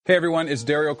Hey everyone, it's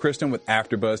Dario Kristen with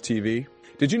AfterBuzz TV.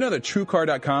 Did you know that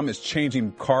TrueCar.com is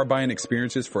changing car buying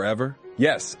experiences forever?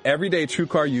 Yes, everyday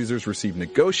TrueCar users receive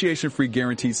negotiation-free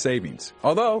guaranteed savings.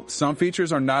 Although, some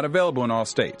features are not available in all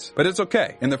states. But it's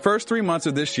okay. In the first 3 months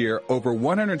of this year, over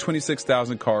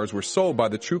 126,000 cars were sold by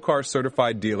the TrueCar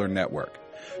Certified Dealer Network.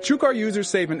 TrueCar users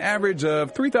save an average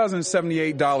of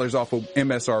 $3,078 off of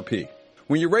MSRP.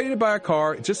 When you're ready to buy a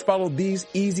car, just follow these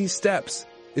easy steps.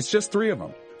 It's just 3 of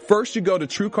them. First, you go to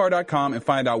TrueCar.com and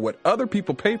find out what other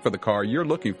people paid for the car you're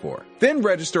looking for. Then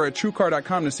register at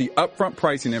TrueCar.com to see upfront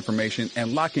pricing information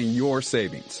and lock in your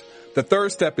savings. The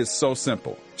third step is so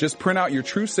simple. Just print out your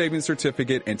True Savings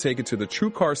Certificate and take it to the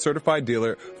TrueCar Certified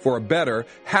Dealer for a better,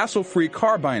 hassle-free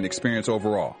car buying experience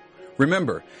overall.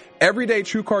 Remember, everyday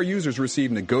TrueCar users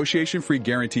receive negotiation-free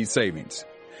guaranteed savings.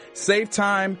 Save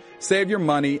time, save your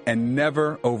money, and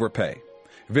never overpay.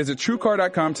 Visit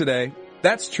TrueCar.com today.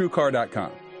 That's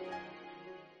TrueCar.com.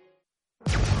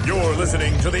 You're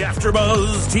listening to the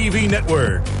AfterBuzz TV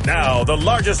Network. Now, the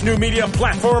largest new media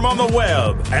platform on the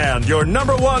web and your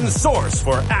number one source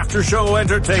for after-show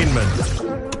entertainment.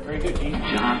 Very good, Gene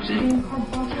Johnson.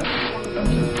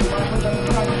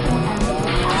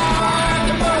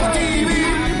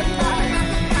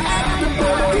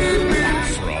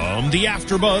 From the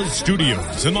AfterBuzz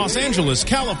Studios in Los Angeles,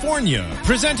 California,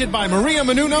 presented by Maria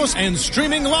Menounos and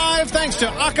streaming live thanks to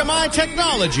Akamai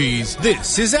Technologies.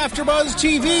 This is AfterBuzz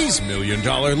TV's $1 Million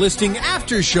Listing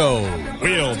After Show.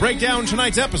 We'll break down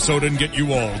tonight's episode and get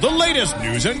you all the latest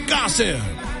news and gossip.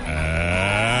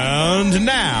 And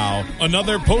now,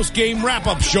 another post-game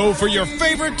wrap-up show for your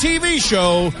favorite TV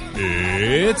show.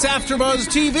 It's AfterBuzz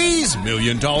TV's $1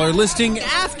 Million Listing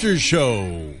After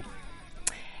Show.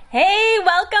 Hey,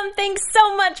 welcome. Thanks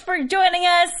so much for joining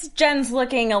us. Jen's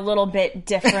looking a little bit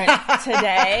different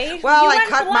today. Well, I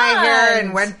cut my hair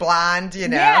and went blonde, you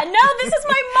know. Yeah, no, this is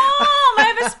my mom. I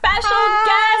have a special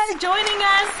guest joining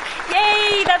us.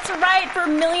 Yay, that's right. For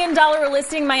 $1 Million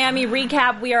Listing Miami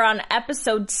Recap, we are on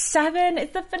episode 7.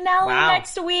 It's the finale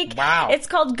next week. Wow. It's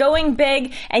called Going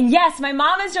Big. And yes, my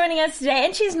mom is joining us today.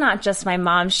 And she's not just my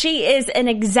mom. She is an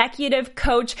executive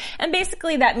coach. And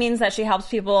basically that means that she helps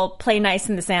people play nice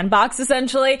in the sandbox,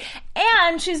 essentially.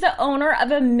 And she's the owner of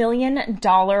 $1 million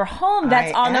home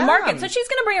that's on the market. So she's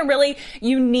going to bring a really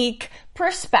unique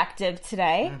perspective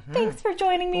today. Mm-hmm. Thanks for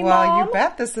joining me, Mom. Well, you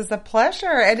bet. This is a pleasure.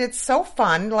 And it's so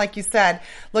fun, like you said,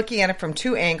 looking at it from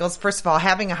 2 angles. First of all,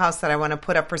 having a house that I want to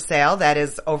put up for sale that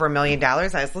is over $1 million. I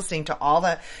was listening to all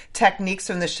the techniques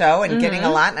from the show and getting a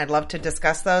lot, and I'd love to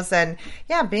discuss those. And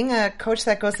yeah, being a coach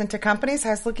that goes into companies, I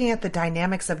was looking at the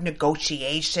dynamics of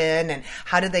negotiation and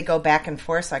how do they go back and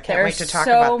forth. So I can't wait to talk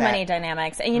about that. There's so many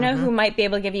dynamics. And you know who might be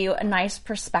able to give you a nice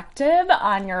perspective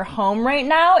on your home right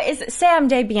now is Sam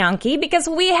DeBianchi, because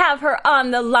we have her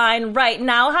on the line right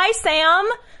now. Hi, Sam.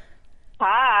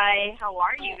 Hi. How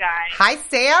are you guys? Hi,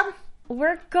 Sam.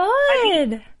 We're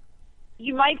good.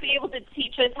 You might be able to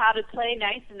teach us how to play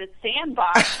nice in the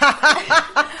sandbox.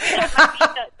 That might be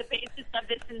the basis of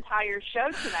this entire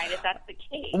show tonight, if that's the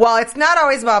case. Well, it's not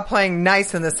always about playing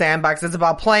nice in the sandbox. It's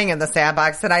about playing in the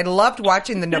sandbox. And I loved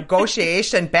watching the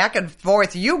negotiation back and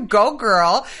forth. You go,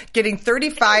 girl. Getting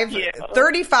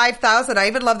 35,000. I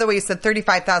even love the way you said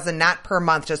 35,000, not per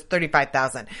month, just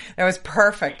 35,000. That was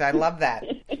perfect. I love that.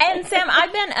 And Sam,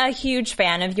 I've been a huge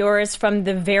fan of yours from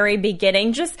the very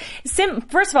beginning.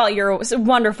 First of all, you're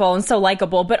wonderful and so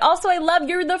likable, but also I love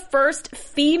you're the first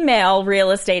female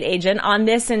real estate agent on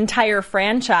this entire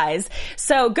franchise.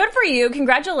 So good for you.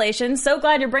 Congratulations. So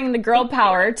glad you're bringing the girl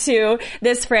power to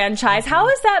this franchise. How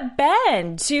has that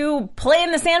been to play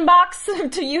in the sandbox,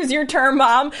 to use your term,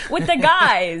 Mom, with the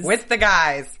guys? With the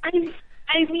guys. I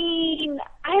mean,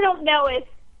 I don't know if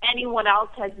anyone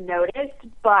else has noticed,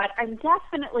 but I'm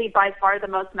definitely by far the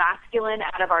most masculine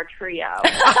out of our trio.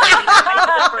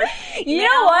 You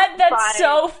know what? That's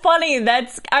so funny. In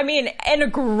a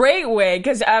great way,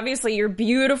 because obviously you're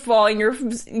beautiful and you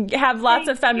have lots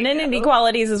of femininity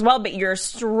qualities as well, but you're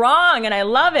strong and I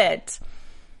love it.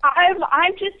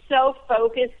 I'm just so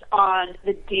focused on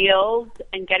the deals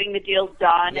and getting the deals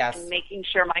done and making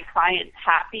sure my client's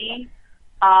happy.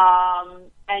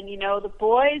 And you know, the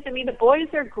boys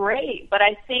are great, but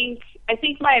I think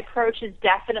my approach is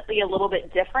definitely a little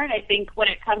bit different. I think when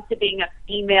it comes to being a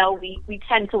female, we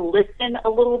tend to listen a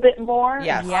little bit more,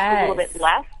 and talk a little bit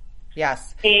less.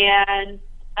 Yes. And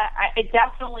I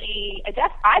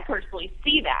personally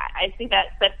see that. I think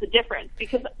that's the difference,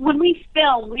 because when we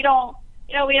film, we don't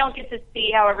get to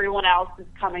see how everyone else is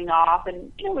coming off,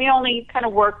 and we only kind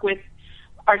of work with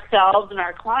ourselves and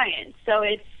our clients. So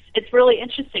it's really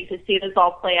interesting to see this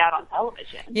all play out on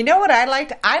television. You know what I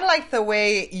liked? I liked the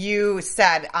way you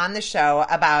said on the show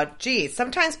about, geez,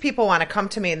 sometimes people want to come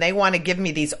to me and they want to give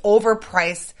me these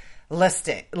overpriced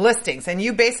listings. And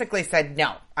you basically said,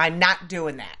 no, I'm not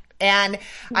doing that. And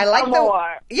I like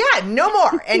no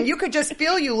more. And you could just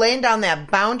feel you laying down that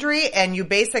boundary, and you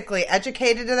basically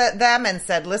educated them and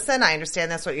said, listen, I understand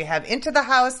that's what you have into the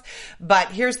house, but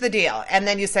here's the deal. And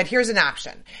then you said, here's an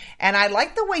option. And I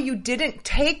like the way you didn't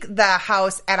take the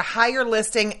house at a higher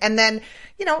listing and then,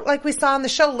 you know, like we saw on the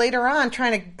show later on,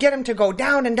 trying to get them to go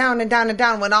down and down and down and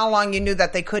down when all along you knew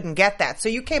that they couldn't get that. So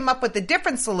you came up with a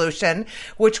different solution,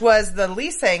 which was the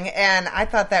leasing, and I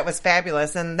thought that was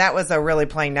fabulous. And that was a really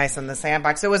playing nice in the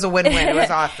sandbox. It was a win-win. It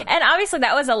was awesome. And obviously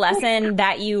that was a lesson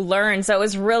that you learned. So it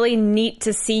was really neat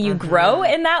to see you grow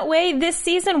in that way this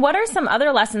season. What are some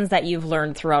other lessons that you've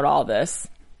learned throughout all this?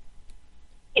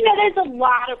 You know, there's a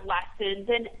lot of lessons,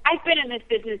 and I've been in this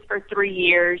business for 3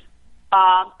 years.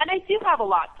 And I do have a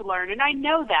lot to learn, and I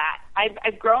know that.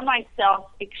 I've grown myself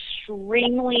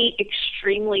extremely,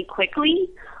 extremely quickly.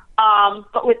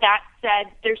 But with that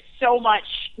said, there's so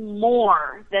much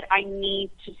more that I need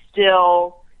to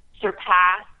still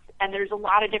surpass, and there's a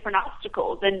lot of different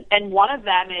obstacles. And one of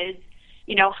them is,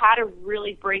 you know, how to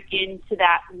really break into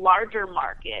that larger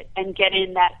market and get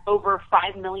in that over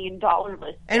 $5 million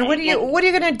list. And what are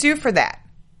you going to do for that?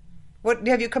 What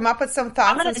have you come up with some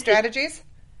thoughts and strategies?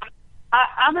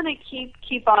 I'm going to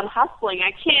keep on hustling.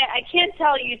 I can't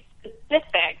tell you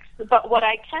specifics, but what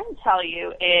I can tell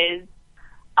you is,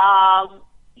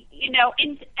 you know,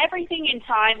 in everything in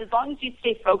time, as long as you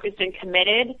stay focused and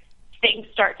committed, things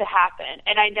start to happen.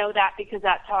 And I know that because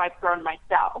that's how I've grown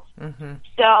myself. Mm-hmm.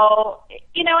 So,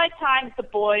 you know, at times the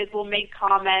boys will make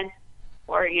comments,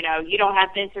 or, you know, you don't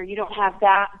have this or you don't have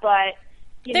that, but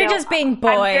they're just being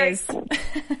boys.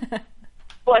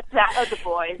 What's that? Oh, the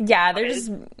boys. Yeah, they're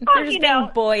just being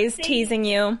boys teasing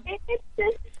you. It's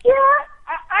just, yeah,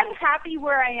 I'm happy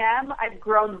where I am. I've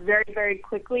grown very, very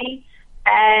quickly,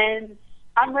 and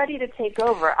I'm ready to take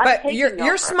over. But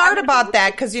you're smart about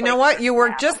that, because you know what? You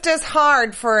work just as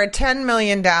hard for a $10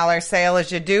 million sale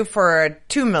as you do for a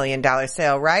 $2 million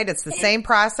sale, right? It's the same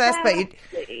process,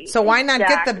 so why not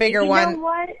get the bigger one? You know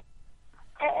what?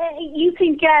 You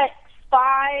can get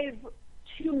 5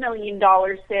 $2 million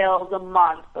sales a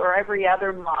month or every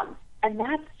other month, and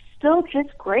that's still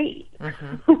just great.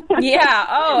 Mm-hmm. Yeah.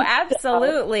 Oh,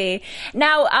 absolutely.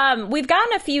 Now, we've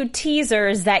gotten a few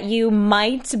teasers that you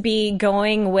might be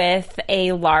going with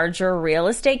a larger real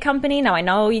estate company. Now, I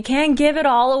know you can't give it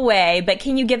all away, but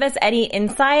can you give us any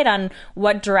insight on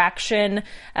what direction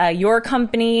your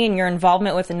company and your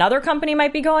involvement with another company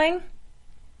might be going?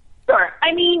 Sure.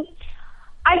 I mean,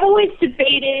 I've always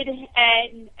debated,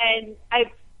 and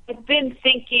I've been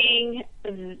thinking,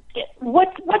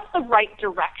 what's the right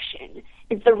direction?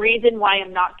 Is the reason why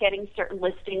I'm not getting certain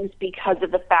listings because of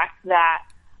the fact that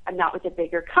I'm not with a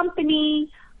bigger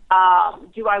company?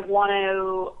 Do I want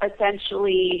to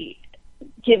essentially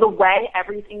give away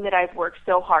everything that I've worked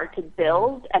so hard to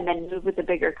build and then move with a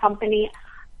bigger company?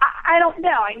 I don't know.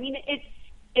 I mean,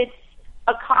 it's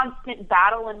a constant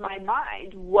battle in my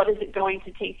mind. What is it going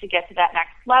to take to get to that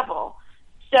next level?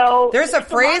 So there's a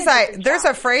phrase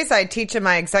I teach in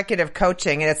my executive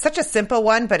coaching, and it's such a simple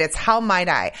one, but it's how might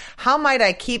I? How might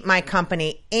I keep my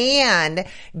company and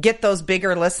get those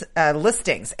bigger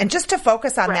listings? And just to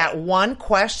focus on that one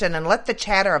question and let the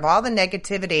chatter of all the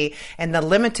negativity and the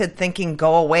limited thinking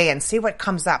go away and see what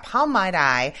comes up. How might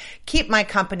I keep my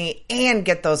company and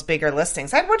get those bigger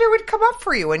listings? I wonder what would come up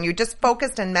for you when you just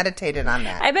focused and meditated on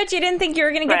that. I bet you didn't think you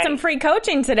were going to get some free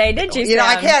coaching today, did you, Sam? You know,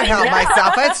 I can't help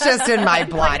myself. It's just in my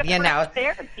blood. You know,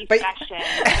 therapy session.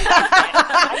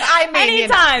 I mean,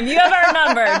 anytime you have our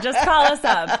number, just call us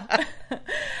up.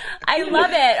 I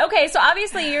love it. Okay, so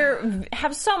obviously you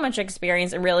have so much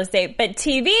experience in real estate, but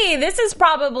TV, this is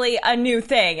probably a new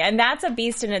thing, and that's a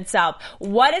beast in itself.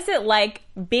 What is it like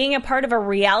being a part of a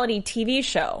reality TV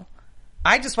show?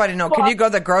 I just want to know, can you go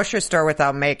to the grocery store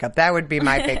without makeup? That would be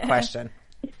my big question.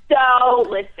 So,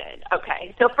 listen,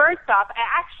 okay. So, first off, I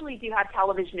actually do have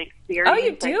television experience. Oh,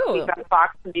 you do? I speak on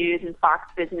Fox News and Fox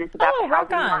Business about the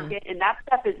housing market, and that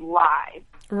stuff is live.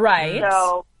 Right.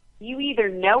 So, you either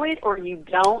know it or you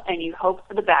don't, and you hope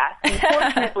for the best.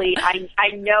 Unfortunately, I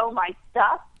know my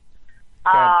stuff.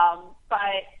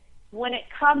 But when it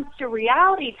comes to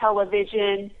reality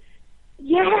television,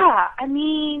 yeah, I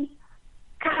mean,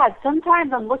 God,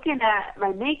 sometimes I'm looking at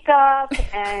my makeup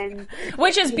and...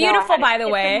 Which is beautiful, by the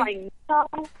way.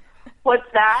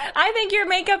 What's that? I think your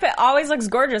makeup always looks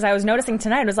gorgeous. I was noticing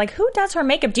tonight. I was like, who does her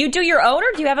makeup? Do you do your own,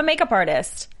 or do you have a makeup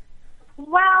artist?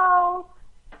 Well,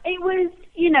 it was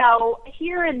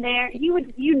here and there,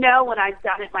 you know when I've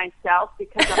done it myself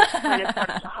because I'm kind of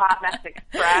such a hot mess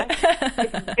express.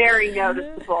 It's very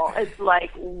noticeable. It's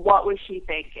like, what was she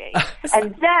thinking?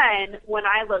 And then when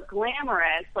I look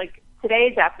glamorous, like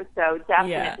today's episode,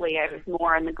 definitely I was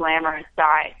more on the glamorous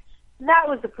side. That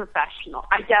was a professional.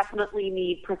 I definitely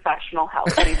need professional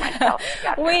help getting myself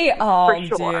together. We all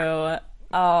do.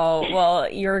 Oh, well,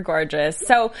 you're gorgeous.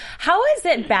 So how is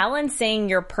it balancing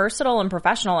your personal and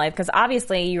professional life? Because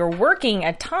obviously you're working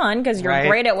a ton because you're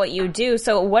great at what you do.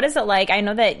 So what is it like? I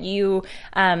know that you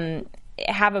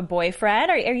have a boyfriend.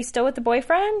 Are you still with the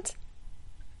boyfriend?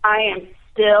 I am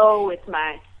still with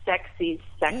my sexy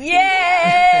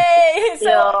Yay! He's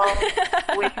still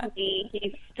with me.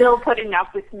 He's still putting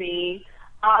up with me.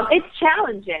 It's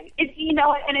challenging.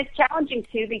 And it's challenging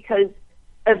too because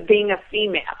of being a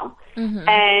female. Mm-hmm.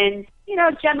 And,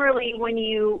 generally when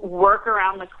you work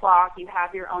around the clock, you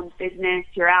have your own business,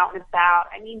 you're out and about.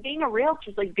 I mean, being a realtor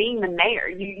is like being the mayor.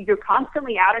 You're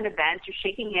constantly out at events, you're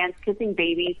shaking hands, kissing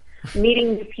babies,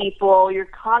 meeting new people, you're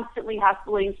constantly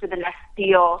hustling for the next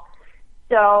deal.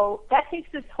 So that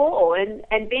takes a toll.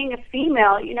 And being a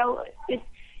female, it's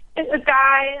a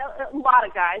guy, a lot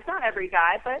of guys, not every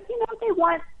guy, but, they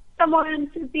want someone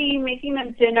to be making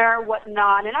them dinner,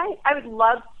 whatnot. And I would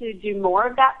love to do more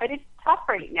of that, but it's tough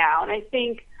right now. And I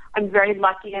think I'm very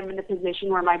lucky I'm in a position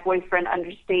where my boyfriend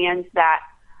understands that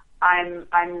I'm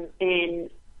in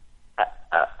a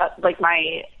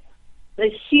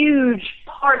huge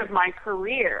part of my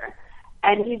career.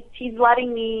 And he's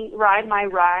letting me ride my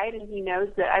ride, and he knows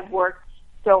that I've worked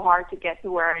so hard to get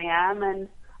to where I am, and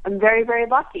I'm very, very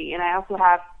lucky. And I also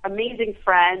have amazing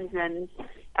friends, and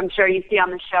I'm sure you see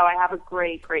on the show, I have a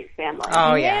great, great family.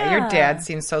 Oh, yeah. Your dad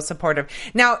seems so supportive.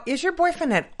 Now, is your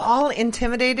boyfriend at all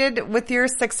intimidated with your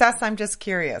success? I'm just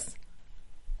curious.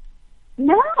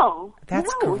 No.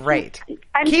 That's great.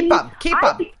 Keep up.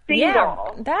 Yeah,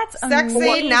 that's sexy,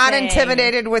 amazing. Not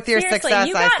intimidated with your success.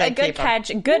 You got a good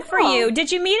catch. Good for you.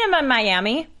 Did you meet him in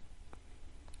Miami?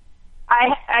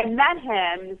 I met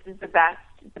him. This is the best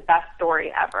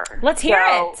story ever. Let's hear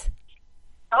it.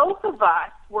 Both of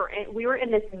us we were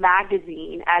in this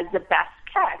magazine as the best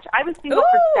catch. I was single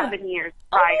for 7 years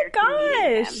prior to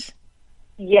meeting him.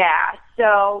 Yeah,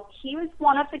 so he was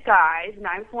one of the guys, and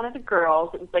I was one of the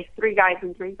girls. It was like 3 guys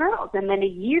and 3 girls. And then a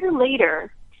year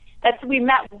later, we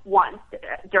met once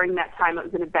during that time. It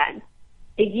was an event.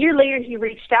 A year later, he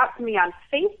reached out to me on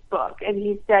Facebook, and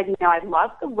he said, I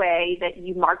love the way that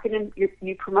you market and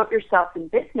you promote yourself in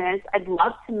business. I'd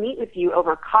love to meet with you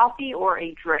over coffee or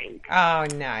a drink. Oh,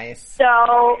 nice.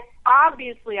 So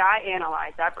obviously, I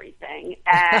analyze everything,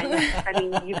 and I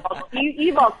mean, you've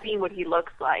all seen what he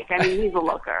looks like. I mean, he's a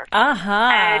looker.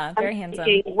 And very handsome.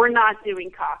 Thinking, we're not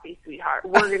doing coffee, sweetheart.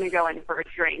 We're going to go in for a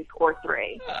drink or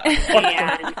 3,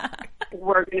 and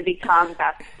we're going to become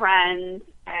best friends.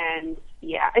 And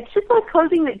yeah, it's just like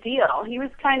closing the deal. He was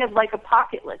kind of like a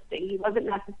pocket listing. He wasn't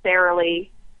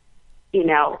necessarily,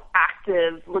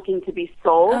 active looking to be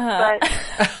sold, but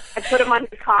I put him under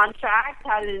contract,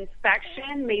 had an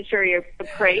inspection, made sure you're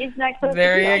appraised next week.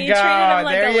 There you go.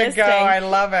 There you go. I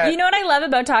love it. You know what I love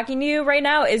about talking to you right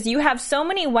now is you have so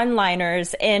many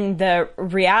one-liners in the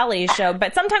reality show,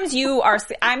 but sometimes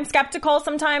I'm skeptical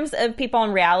sometimes of people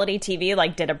on reality TV,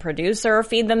 like did a producer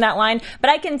feed them that line? But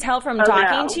I can tell from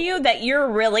talking to you that you're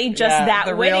really just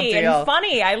that witty and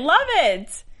funny. I love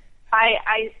it.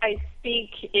 I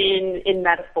speak in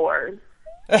metaphors.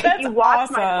 That's if you watch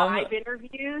awesome. my live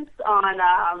interviews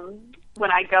on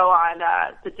when I go on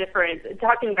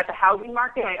talking about the housing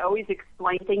market, I always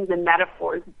explain things in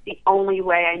metaphors. It's the only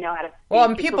way I know how to speak. Well,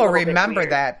 and people remember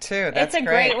that too. That's it's a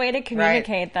great way to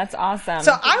communicate. Right. That's awesome.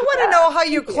 So I want to know how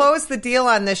you closed the deal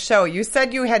on this show. You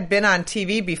said you had been on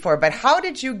TV before, but how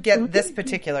did you get this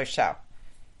particular show?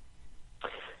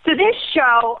 So this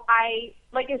show,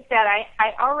 like I said,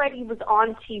 I already was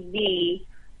on TV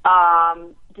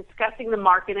discussing the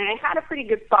market, and I had a pretty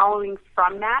good following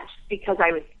from that because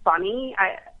I was funny.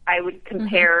 I would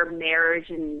compare marriage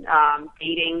and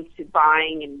dating to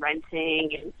buying and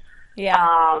renting, and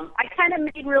I kind of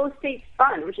made real estate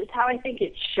fun, which is how I think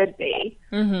it should be.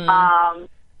 Mm-hmm.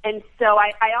 And so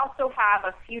I also have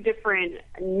a few different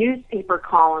newspaper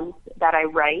columns that I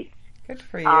write. Good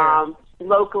for you.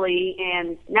 Locally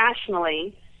and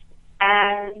nationally.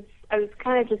 And I was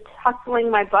kind of just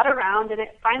hustling my butt around, and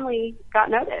it finally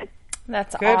got noticed.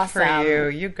 That's good awesome.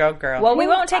 For you. You go, girl. Well, we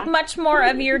won't take much more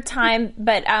of your time,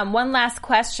 but one last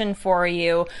question for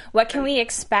you. What can we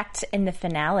expect in the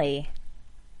finale?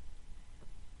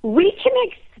 We can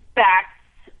expect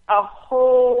a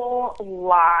whole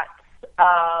lot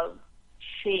of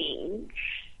change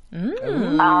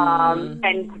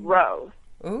and growth.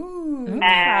 Ooh.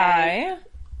 And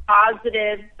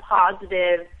positive,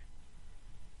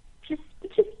 just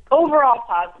overall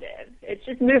positive. It's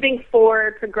just moving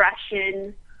forward,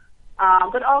 progression,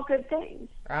 but all good things.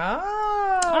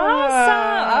 Oh. Awesome.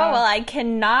 Oh, well, I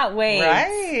cannot wait.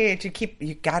 Right.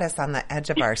 You got us on the edge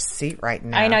of our seat right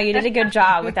now. I know. You did a good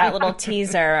job with that little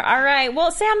teaser. All right. Well,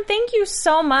 Sam, thank you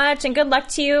so much, and good luck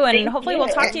to you, and hopefully we'll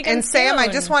talk to you again And Sam, soon. I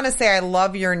just want to say I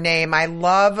love your name. I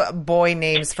love boy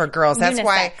names for girls. That's unisex,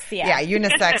 why, yeah,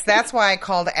 unisex. That's why I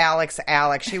called Alex.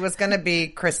 She was going to be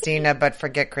Christina, but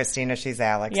forget Christina. She's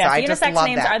Alex. Yes, so I unisex just love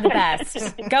names that. are the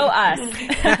best. Go us.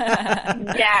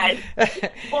 Yes.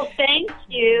 Well, thank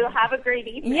you. Have a great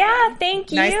evening. Yeah,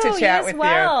 thank you. Nice to chat you with as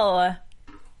well.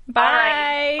 you.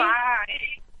 Bye. Bye.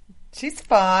 She's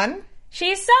fun.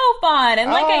 She's so fun. And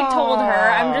like I told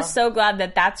her, I'm just so glad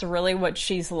that that's really what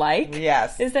she's like.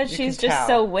 Yes. Is that you she's can just tell.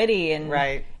 so witty. And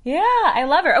Right. Yeah, I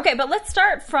love her. Okay, but let's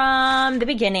start from the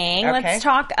beginning. Okay. Let's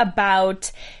talk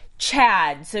about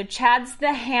Chad. So Chad's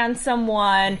the handsome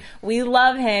one. We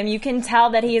love him. You can tell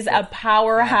that he's a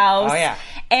powerhouse. Oh, yeah.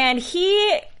 And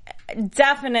he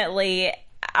definitely,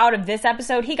 out of this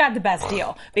episode, he got the best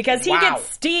deal because he gets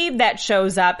Steve that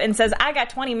shows up and says, I got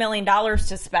 $20 million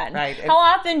to spend. Right. How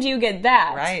often do you get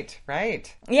that?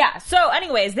 Right. Yeah. So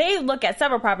anyways, they look at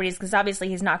several properties because obviously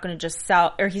he's not going to just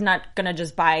sell, or he's not going to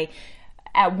just buy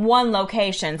at one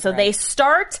location. So they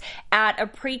start at a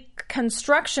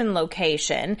pre-construction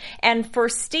location. And for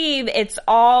Steve, it's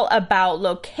all about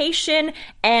location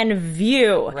and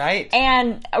view. Right.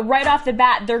 And right off the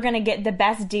bat, they're going to get the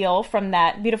best deal from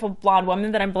that beautiful blonde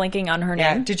woman that I'm blanking on her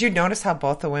name. Did you notice how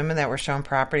both the women that were shown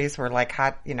properties were like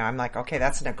hot? I'm like, okay,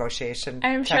 that's a negotiation.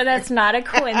 I'm sure that's not a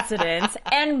coincidence.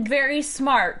 And very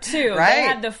smart, too. Right. They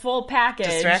had the full package.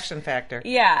 Distraction factor.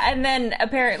 Yeah. And then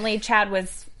apparently Chad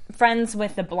was friends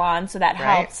with the blonde, so that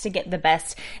helps to get the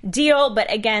best deal.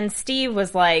 But again, Steve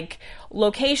was like,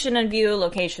 location and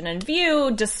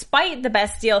view, despite the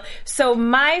best deal. So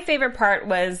my favorite part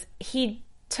was he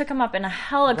took him up in a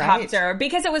helicopter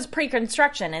because it was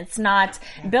pre-construction. It's not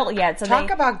built yet. So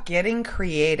Talk about getting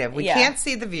creative. We can't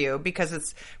see the view because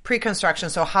it's pre-construction.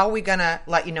 So how are we going to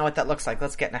let you know what that looks like?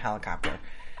 Let's get in a helicopter.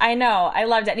 I know. I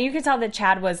loved it. And you could tell that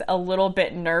Chad was a little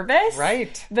bit nervous.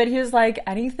 Right. But he was like,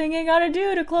 anything I got to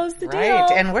do to close the deal.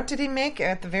 Right. And what did he make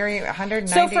at the very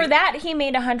 190? So for that, he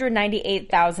made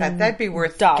 $198,000. That'd be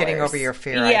worth getting over your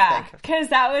fear, I think. Yeah, because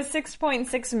that was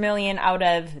 $6.6 million out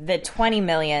of the $20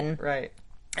 million. Right.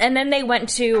 And then they went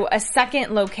to a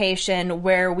second location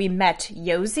where we met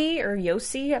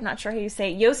Yossi. I'm not sure how you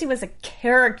say it. Yossi was a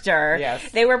character.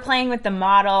 Yes. They were playing with the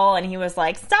model, and he was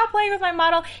like, stop playing with my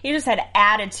model. He just had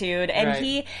attitude. And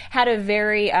he had a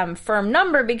very firm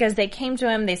number because they came to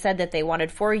him. They said that they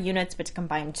wanted 4 units, but to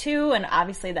combine 2. And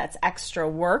obviously that's extra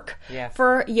work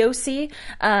for Yossi.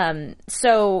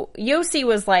 So Yossi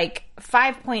was like,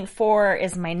 5.4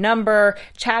 is my number.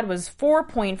 Chad was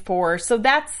 4.4. So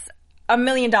that's $1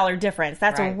 million difference.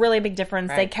 That's a really big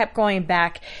difference. They kept going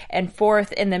back and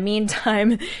forth. In the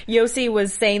meantime, Yossi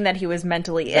was saying that he was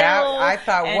mentally ill. I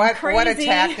thought, what a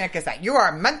tactic is that? You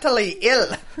are mentally ill.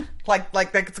 like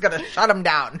it's going to shut him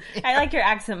down. I like your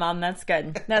accent, Mom. That's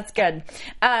good.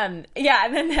 And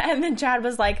then Chad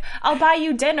was like, I'll buy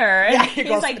you dinner. And he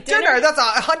goes, like, dinner? That's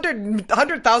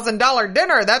 $100,000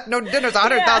 dinner. That no dinner's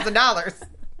 $100,000.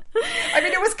 I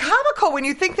mean, it was comical when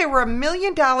you think they were $1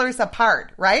 million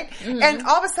apart, right? Mm-hmm. And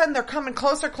all of a sudden they're coming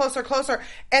closer,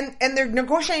 and they're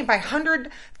negotiating by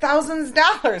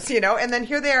 $100,000, and then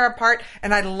here they are apart.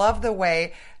 And I love the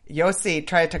way Yossi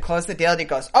tried to close the deal, and he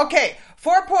goes, okay,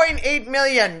 $4.8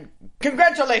 million.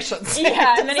 Congratulations.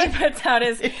 Yeah, and then he puts out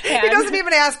his hand. He doesn't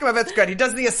even ask him if it's good. He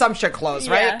does the assumption close,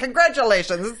 right? Yeah.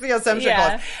 Congratulations. It's the assumption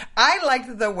close. I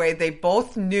liked the way they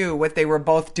both knew what they were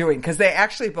both doing because they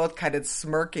actually both kind of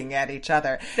smirking at each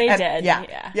other. They did.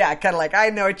 Yeah, kind of like, I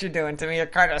know what you're doing to me. You're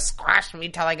kind of squashing me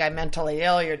telling I'm mentally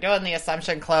ill. You're doing the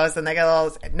assumption close. And they get a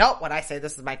little, nope, when I say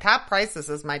this is my top price, this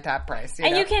is my top price. You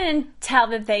know? You can tell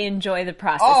that they enjoy the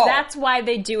process. Oh. That's why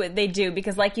they do what they do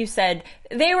because like you said,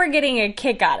 they were getting a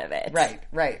kick out of it.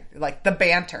 Right. Like the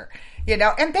banter,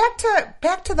 and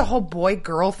back to the whole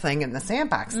boy-girl thing and the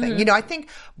sandbox thing. Mm-hmm. I think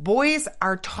boys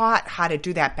are taught how to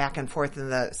do that back and forth in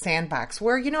the sandbox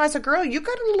where, as a girl, you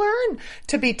got to learn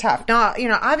to be tough. Now,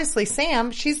 obviously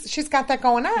Sam, she's got that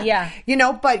going on. Yeah.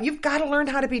 But you've got to learn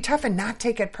how to be tough and not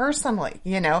take it personally,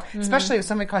 Mm-hmm. especially if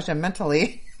somebody calls you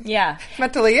mentally ill.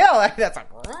 That's like,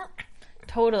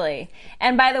 totally.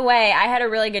 And by the way, I had a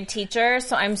really good teacher,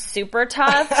 so I'm super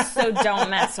tough, so don't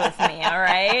mess with me, all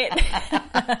right?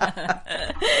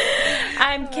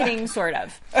 I'm kidding, sort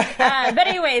of. But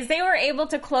anyways, they were able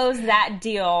to close that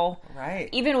deal. Right.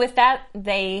 Even with that,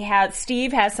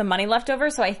 Steve has some money left over,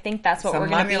 so I think that's what we're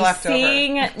going to be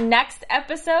seeing next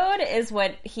episode is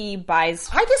what he buys.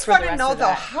 I just want to know, though,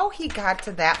 how he got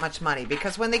to that much money,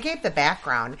 because when they gave the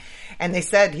background and they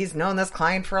said he's known this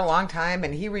client for a long time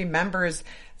and he remembers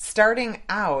starting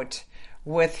out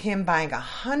with him buying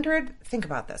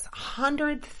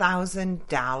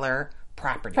 $100,000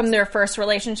 property from their first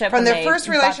relationship.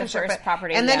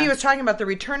 Property, and then he was talking about the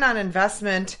return on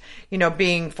investment,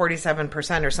 being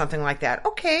 47% or something like that.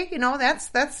 Okay,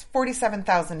 that's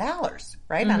 $47,000,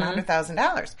 right? On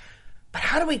 $100,000. But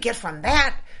how do we get from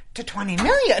that to $20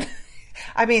 million?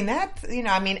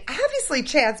 Obviously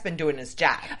Chad's been doing his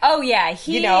job. Oh yeah,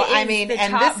 he is the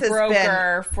top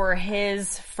broker for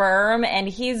his firm, and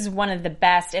he's one of the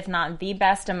best, if not the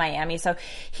best, in Miami. So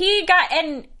he got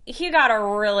a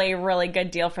really, really good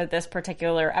deal for this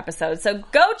particular episode. So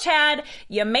go, Chad.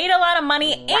 You made a lot of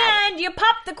money, and you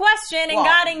popped the question and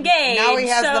got engaged. Now he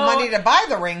has the money to buy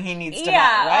the ring he needs to buy,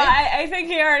 right? I think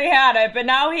he already had it, but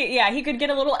now he could get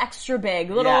a little extra big,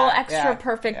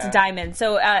 perfect diamond.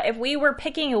 So if we were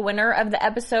picking a winner of the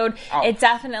episode, it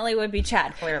definitely would be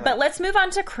Chad. Clearly. But let's move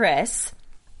on to Chris.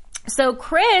 So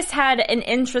Chris had an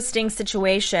interesting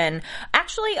situation,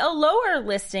 actually a lower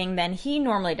listing than he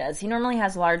normally does. He normally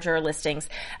has larger listings.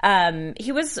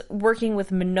 He was working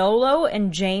with Manolo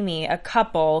and Jamie, a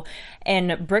couple,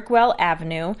 in Brickwell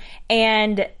Avenue.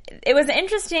 And it was an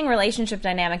interesting relationship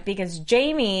dynamic because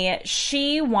Jamie,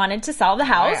 she wanted to sell the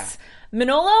house.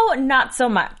 Manolo, not so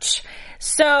much.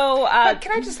 So, but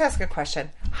can I just ask a question?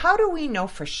 How do we know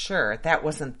for sure that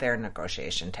wasn't their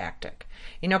negotiation tactic?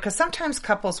 Because sometimes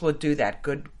couples will do that.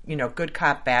 Good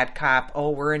cop, bad cop.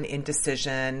 Oh, we're in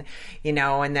indecision.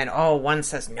 And then one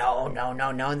says no, and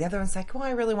the other one's like, well, I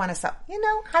really want to sell. How do we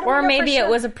know? Or maybe it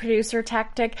was a producer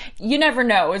tactic. You never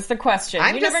know. Is the question.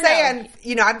 I'm just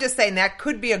saying that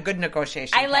could be a good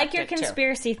negotiation. I like your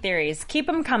conspiracy theories. Keep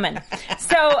them coming.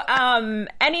 So,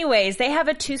 anyways, they have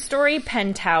a 2-story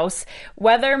penthouse.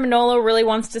 Whether Manolo really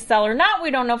wants to sell or not,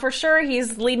 we don't know for sure.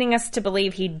 He's leading us to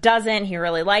believe he doesn't. He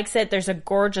really likes it. There's a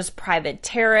gorgeous private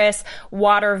terrace,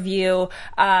 water view.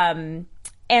 And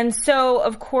so,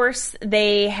 of course,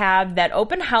 they have that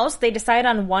open house. They decide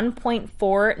on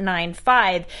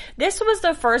 1.495. This was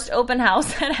the first open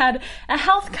house that had a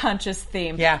health conscious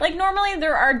theme. Yeah. Like normally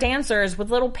there are dancers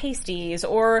with little pasties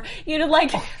or,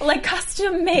 like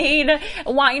custom made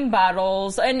wine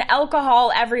bottles and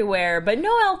alcohol everywhere, but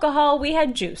no alcohol. We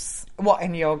had juice. Well,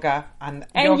 and yoga on the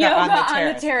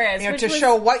terrace. To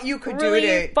show what you could do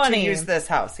to use this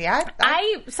house. Yeah,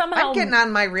 I'm getting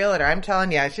on my realtor. I'm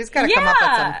telling you, she's got to come up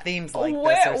with some themes like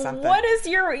this or something. What is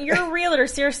your realtor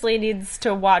seriously needs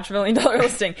to watch $1 Million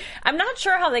Listing? I'm not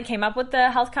sure how they came up with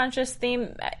the health conscious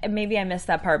theme. Maybe I missed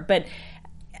that part, but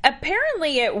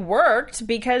apparently it worked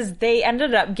because they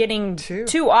ended up getting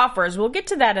two offers. We'll get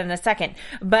to that in a second.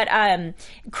 But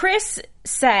Chris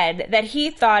said that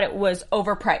he thought it was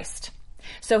overpriced.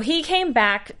 So he came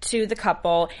back to the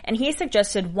couple and he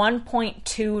suggested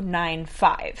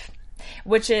 1.295,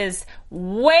 which is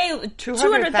way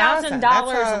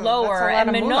 $200,000 lower.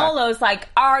 And Manolo's like,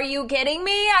 are you kidding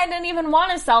me? I didn't even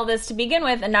want to sell this to begin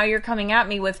with. And now you're coming at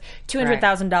me with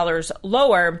 $200,000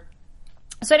 lower.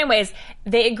 So anyways,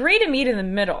 they agree to meet in the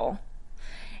middle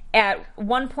at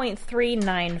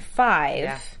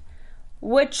 1.395,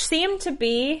 which seemed to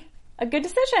be a good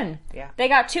decision. Yeah. They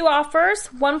got 2 offers,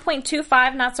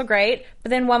 1.25, not so great,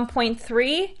 but then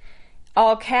 1.3,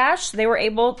 all cash. They were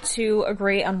able to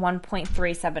agree on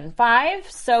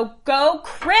 1.375. So go,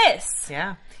 Chris.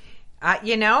 Yeah.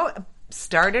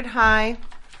 Started high.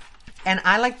 And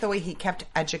I like the way he kept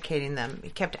educating them.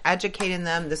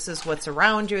 This is what's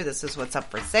around you. This is what's up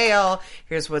for sale.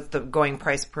 Here's what the going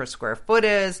price per square foot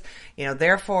is.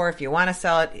 Therefore, if you want to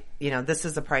sell it, this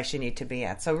is the price you need to be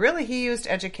at. So really, he used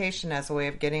education as a way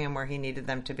of getting them where he needed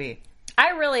them to be.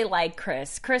 I really like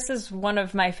Chris. Chris is one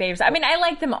of my favorites. I mean, I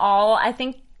like them all. I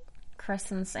think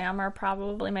Chris and Sam are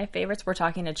probably my favorites. We're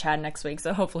talking to Chad next week,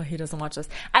 so hopefully he doesn't watch this.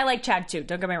 I like Chad too.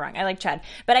 Don't get me wrong. I like Chad.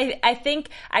 But I think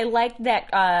I like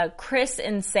that Chris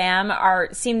and Sam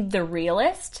seem the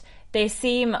realist. They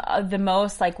seem the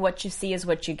most like what you see is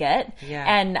what you get. Yeah.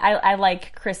 And I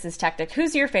like Chris's tactic.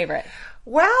 Who's your favorite?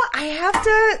 Well,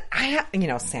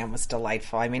 Sam was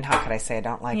delightful. I mean, how could I say I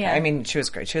don't like her? I mean, she was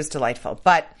great. She was delightful.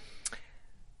 But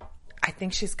I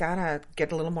think she's got to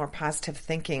get a little more positive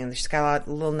thinking, and she's got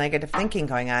a little negative thinking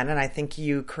going on, and I think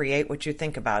you create what you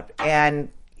think about. And,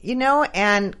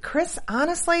 And Chris,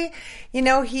 honestly,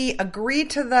 he agreed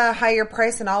to the higher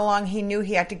price and all along he knew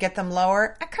he had to get them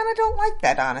lower. I kind of don't like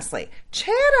that, honestly.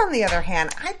 Chad, on the other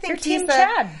hand, I think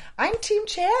Chad. I'm Team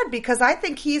Chad because I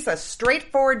think he's a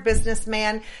straightforward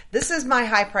businessman. This is my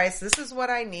high price. This is what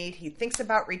I need. He thinks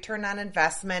about return on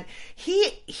investment.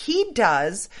 He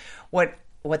does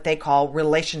what they call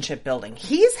relationship building.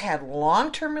 He's had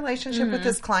long-term relationship with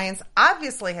his clients,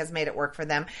 obviously has made it work for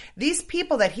them. These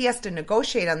people that he has to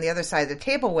negotiate on the other side of the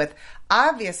table with,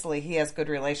 obviously he has good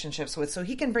relationships with, so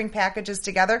he can bring packages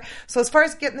together. So as far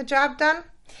as getting the job done,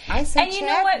 I say and Chad, you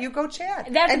know what? you go Chad.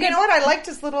 And you know what? I liked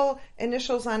his little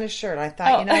initials on his shirt. I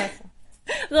thought,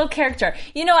 little character.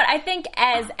 You know what? I think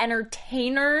as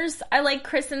entertainers, I like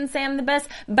Chris and Sam the best,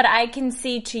 but I can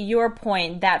see to your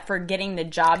point that for getting the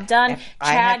job done,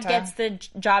 Chad gets the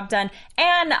job done.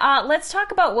 And let's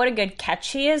talk about what a good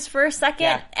catch he is for a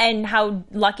second and how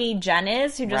lucky Jen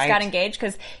is who just got engaged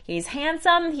because he's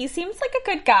handsome. He seems like a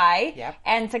good guy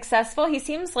and successful. He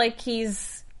seems like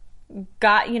he's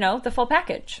got, the full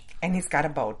package. And he's got a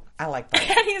boat. I like boats.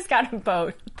 And he's got a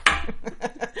boat.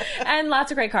 And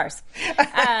lots of great cars.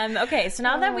 Okay, so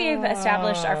now that we've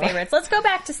established our favorites, let's go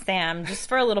back to Sam just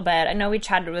for a little bit. I know we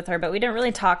chatted with her, but we didn't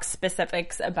really talk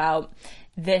specifics about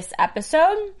this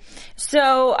episode.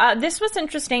 So this was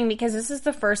interesting because this is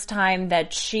the first time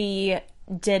that she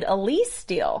did a lease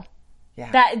deal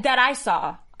that I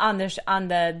saw on this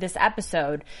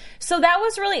episode. So that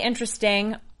was really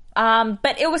interesting.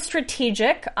 But it was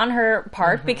strategic on her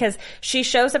part because she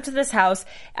shows up to this house,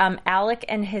 Alec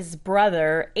and his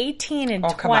brother, 18 and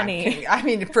 20. Come on. I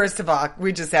mean, first of all,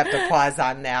 we just have to pause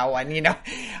on that one,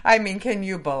 I mean, can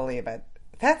you believe it?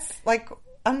 That's like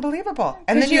unbelievable.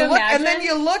 And then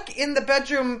you look in the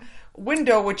bedroom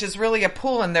window, which is really a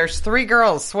pool, and there's 3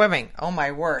 girls swimming. Oh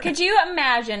my word. Could you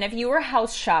imagine if you were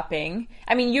house shopping?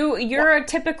 I mean, you're a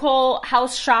typical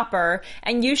house shopper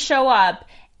and you show up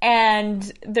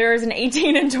and there's an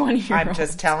 18 and 20-year-old. I'm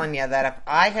just telling you that if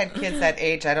I had kids that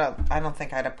age, I don't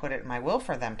think I'd have put it in my will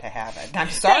for them to have it. I'm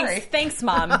sorry. Thanks,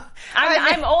 Mom.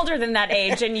 I'm older than that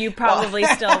age, and you probably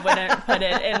still wouldn't put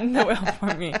it in the will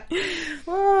for me.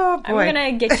 Oh, boy. I'm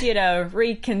going to get you to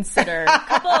reconsider.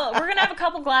 We're going to have a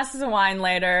couple glasses of wine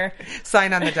later.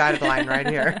 Sign on the dotted line right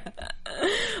here.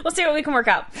 We'll see what we can work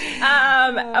out.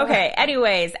 Okay,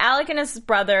 anyways, Alec and his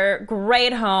brother,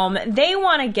 great home. They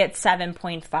want to get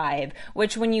 7.5,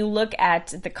 which when you look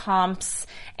at the comps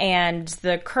and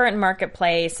the current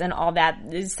marketplace and all that,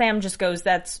 Sam just goes,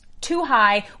 that's too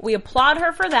high. We applaud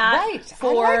her for that. Right.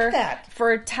 I like that.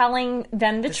 For telling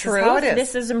them the truth. Is how it is.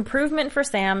 This is improvement for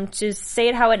Sam to say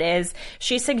it how it is.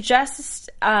 She suggests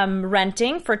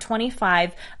renting for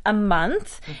 $25 a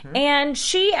month. Mm-hmm. And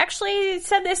she actually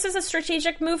said this is a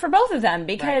strategic move for both of them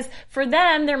because for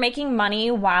them, they're making money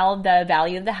while the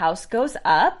value of the house goes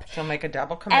up. She'll make a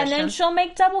double commission. And then she'll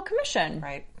make double commission.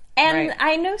 Right. And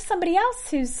I know somebody else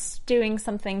who's doing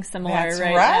something similar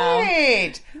now.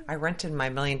 I rented my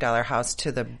 $1 million house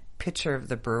to the pitcher of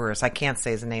the Brewers. I can't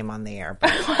say his name on the air,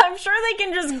 but I'm sure they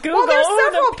can just Google. Well, there's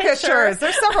several pitchers.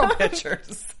 There's several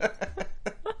pitchers.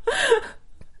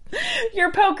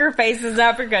 Your poker face is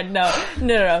not for good.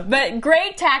 No. But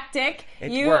great tactic.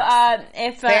 It works.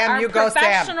 If Sam, our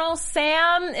professional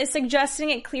Sam is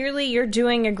suggesting it clearly, you're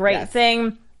doing a great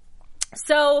thing.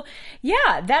 So,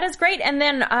 yeah, that is great. And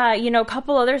then, a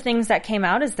couple other things that came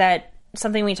out is that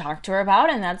something we talked to her about,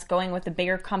 and that's going with a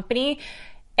bigger company.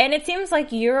 And it seems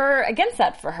like you're against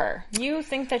that for her. You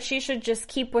think that she should just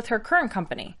keep with her current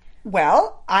company.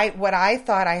 Well, what I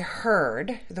thought I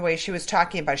heard, the way she was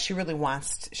talking about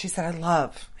it, she said, I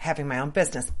love having my own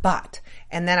business,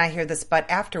 and then I hear this but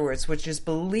afterwards, which is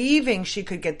believing she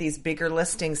could get these bigger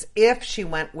listings if she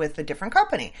went with a different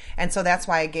company. And so that's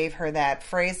why I gave her that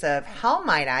phrase of, how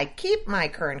might I keep my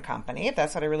current company, if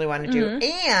that's what I really want to do,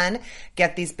 and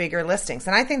get these bigger listings?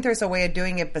 And I think there's a way of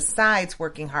doing it besides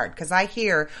working hard, because I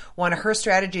hear one of her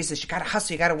strategies is you got to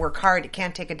hustle, you got to work hard, you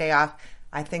can't take a day off.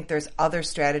 I think there's other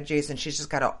strategies, and she's just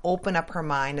got to open up her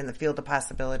mind in the field of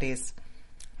possibilities.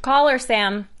 Call her,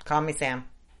 Sam. Call me, Sam.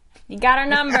 You got her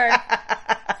number.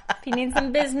 If you need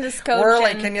some business coaching.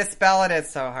 Worley, can you spell it?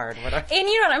 It's so hard. And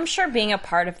you know what? I'm sure being a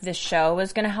part of this show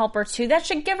is going to help her, too. That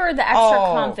should give her the extra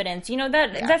confidence. You know,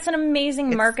 that's an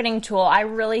amazing marketing tool. I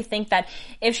really think that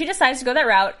if she decides to go that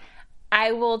route,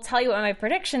 I will tell you what my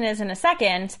prediction is in a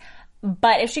second.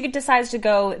 But if she decides to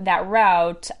go that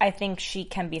route, I think she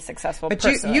can be successful. But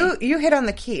you hit on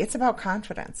the key. It's about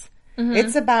confidence. Mm-hmm.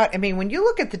 It's about, when you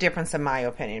look at the difference, in my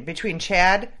opinion, between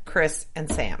Chad, Chris,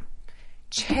 and Sam,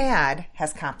 Chad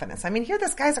has confidence. Here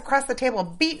this guy's across the table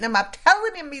beating him up,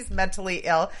 telling him he's mentally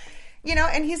ill.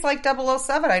 and he's like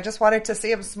 007. I just wanted to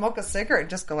see him smoke a cigarette and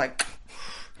just go like,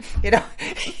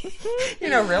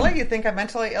 really? You think I'm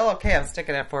mentally ill? Okay, I'm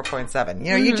sticking at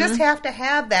 4.7. You just have to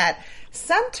have that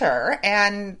center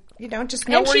and, just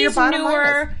know where your bottom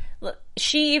line is.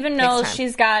 She even knows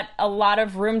she's got a lot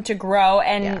of room to grow,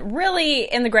 and really,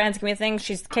 in the grand scheme of things,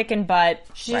 she's kicking butt.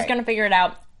 She's going to figure it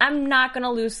out. I'm not going to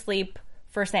lose sleep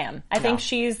for Sam. I think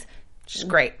she's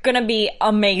great. Going to be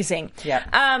amazing.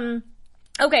 Yeah.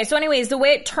 Okay, so anyways, the way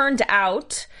it turned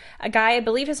out, a guy, I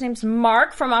believe his name's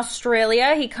Mark from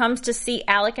Australia, he comes to see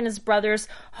Alec and his brother's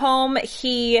home.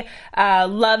 He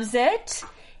loves it.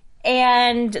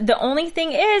 And the only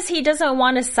thing is, he doesn't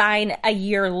want to sign a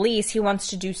year lease. He wants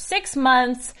to do 6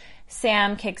 months.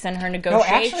 Sam kicks in her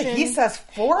negotiation. No, actually, he says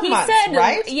 4 months,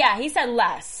 right? Yeah, he said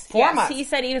less. 4 months. He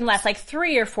said even less, like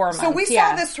 3 or 4 months. So we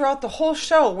saw this throughout the whole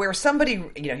show where somebody,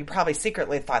 you probably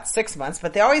secretly thought 6 months,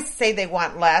 but they always say they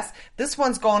want less. This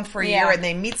one's going for a year, and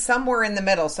they meet somewhere in the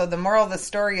middle. So the moral of the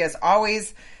story is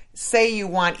always say you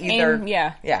want either.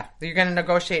 Yeah. You're going to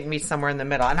negotiate and meet somewhere in the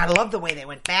middle. And I love the way they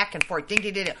went back and forth. Ding,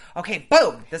 ding, ding, ding. Okay,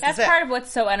 boom. That's it. Part of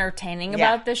what's so entertaining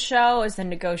about this show is the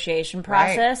negotiation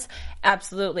process. Right.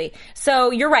 Absolutely.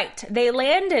 So you're right. They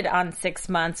landed on 6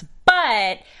 months,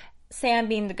 but Sam,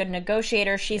 being the good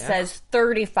negotiator, she says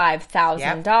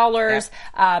 $35,000.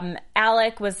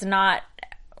 Alec was not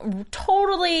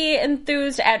totally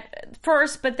enthused at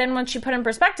first, but then when she put in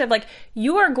perspective, like,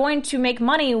 you are going to make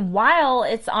money while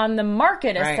it's on the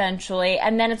market, essentially,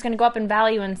 and then it's going to go up in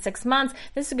value in 6 months.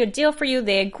 This is a good deal for you.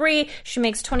 They agree. She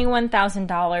makes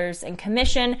 $21,000 in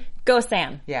commission. Go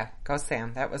Sam. Yeah, go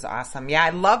Sam. That was awesome. Yeah, I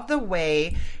love the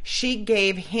way she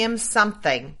gave him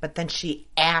something, but then she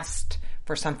asked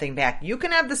for something back. You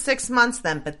can have the 6 months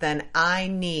then, but then I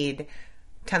need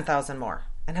 10,000 more.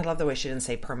 And I love the way she didn't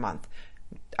say per month.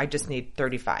 I just need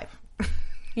 35.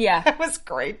 Yeah. That was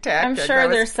great tactic. I'm sure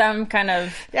there's some kind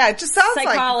of it just sounds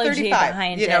psychology like 35,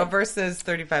 behind it. Versus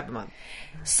 35 a month.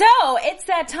 So, it's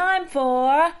that time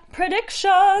for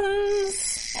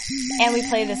predictions. And we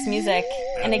play this music,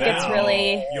 and it gets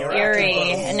really eerie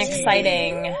and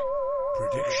exciting.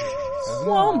 Predictions.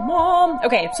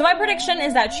 Okay, so my prediction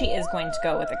is that she is going to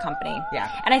go with the company. Yeah.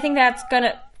 And I think that's going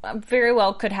to very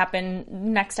well could happen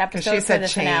next episode. She said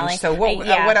change. Finale. So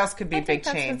what else could be big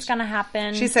change? That's what's going to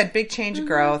happen. She said big change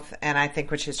growth, and I think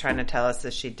what she's trying to tell us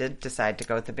is she did decide to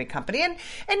go with the big company. And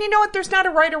you know what? There's not a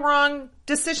right or wrong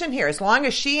decision here. As long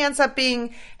as she ends up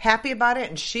being happy about it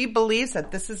and she believes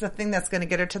that this is a thing that's going to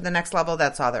get her to the next level,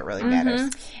 that's all that really matters.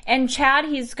 And Chad,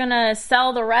 he's going to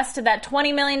sell the rest of that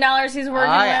 $20 million he's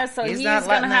working with, so he's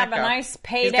going to have a nice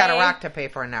payday. He's got a rock to pay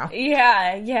for now.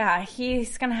 Yeah.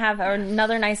 He's going to have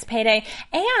another nice payday.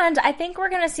 And I think we're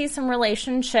going to see some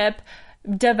relationship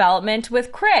development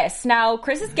with Chris. Now,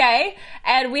 Chris is gay,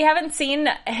 and we haven't seen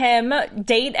him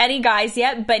date any guys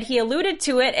yet, but he alluded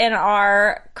to it in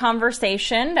our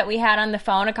conversation that we had on the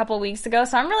phone a couple of weeks ago.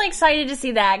 So I'm really excited to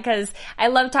see that because I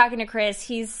love talking to Chris.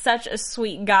 He's such a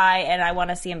sweet guy, and I want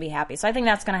to see him be happy. So I think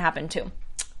that's going to happen too.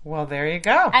 Well, there you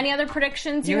go. Any other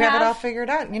predictions you have? You have it all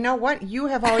figured out. You know what? You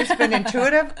have always been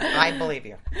intuitive. I believe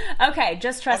you. Okay,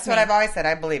 just trust me. That's what I've always said.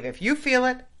 I believe. If you feel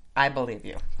it, I believe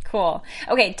you. Cool.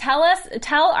 Okay, tell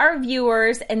our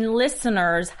viewers and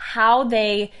listeners how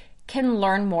they can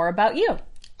learn more about you.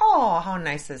 Oh, how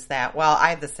nice is that? Well, I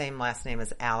have the same last name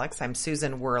as Alex. I'm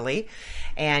Susan Worley.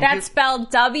 And that's spelled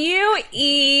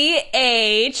W-E-H-R-L-E-Y.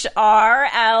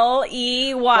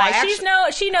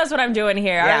 Well, she knows what I'm doing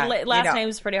here. Yeah, our last name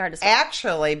is pretty hard to spell.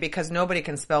 Actually, because nobody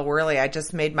can spell Worley, I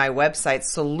just made my website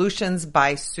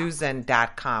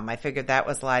solutionsbysusan.com. I figured that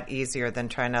was a lot easier than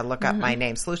trying to look up my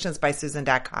name,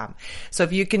 solutionsbysusan.com. So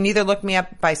if you can either look me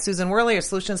up by Susan Worley or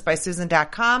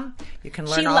solutionsbysusan.com, you can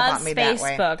learn all about me that way. She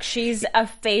loves Facebook. She's a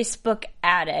Facebook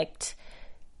addict.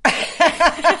 Or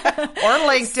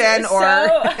LinkedIn,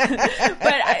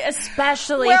 but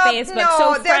especially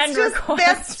Facebook. Friend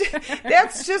request.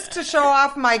 That's just to show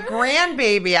off my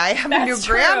grandbaby. I have a new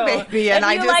grandbaby,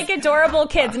 and you like adorable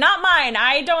kids. Not mine.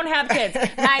 I don't have kids.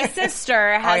 My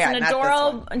sister has an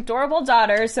adorable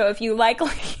daughter. So if you like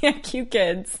looking at cute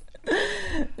kids,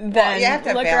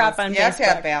 then look her up on Facebook. You have to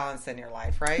have balance in your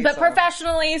life, right? But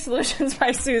professionally,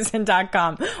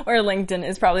 solutionsbysusan.com or LinkedIn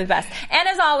is probably the best. And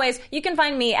as always, you can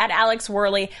find me at Alex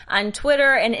Worley on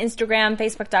Twitter and Instagram,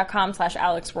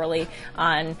 facebook.com/Alex Worley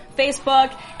on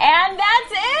Facebook. And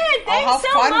that's it. Thanks so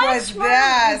much. How fun was this?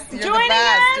 You're the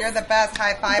best. You're the best.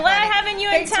 High five. Glad having you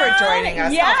in town. Thanks for joining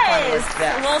us. Yes. How fun was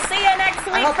this? We'll see you next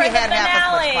week for the finale. I hope you had half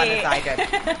as much fun as I did.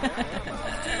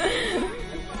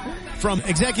 From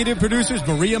executive producers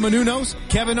Maria Menounos,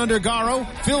 Kevin Undergaro,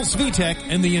 Phil Svitek,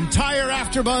 and the entire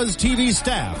AfterBuzz TV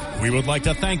staff, we would like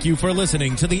to thank you for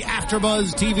listening to the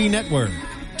AfterBuzz TV network.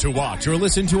 To watch or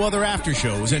listen to other after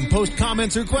shows and post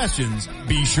comments or questions,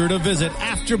 be sure to visit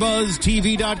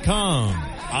AfterBuzzTV.com.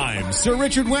 I'm Sir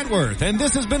Richard Wentworth, and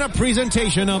this has been a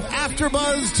presentation of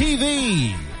AfterBuzz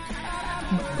TV.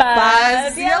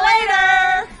 Buzz you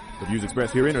later! The views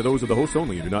expressed herein are those of the hosts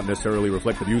only and do not necessarily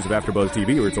reflect the views of AfterBuzz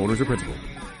TV or its owners or principals.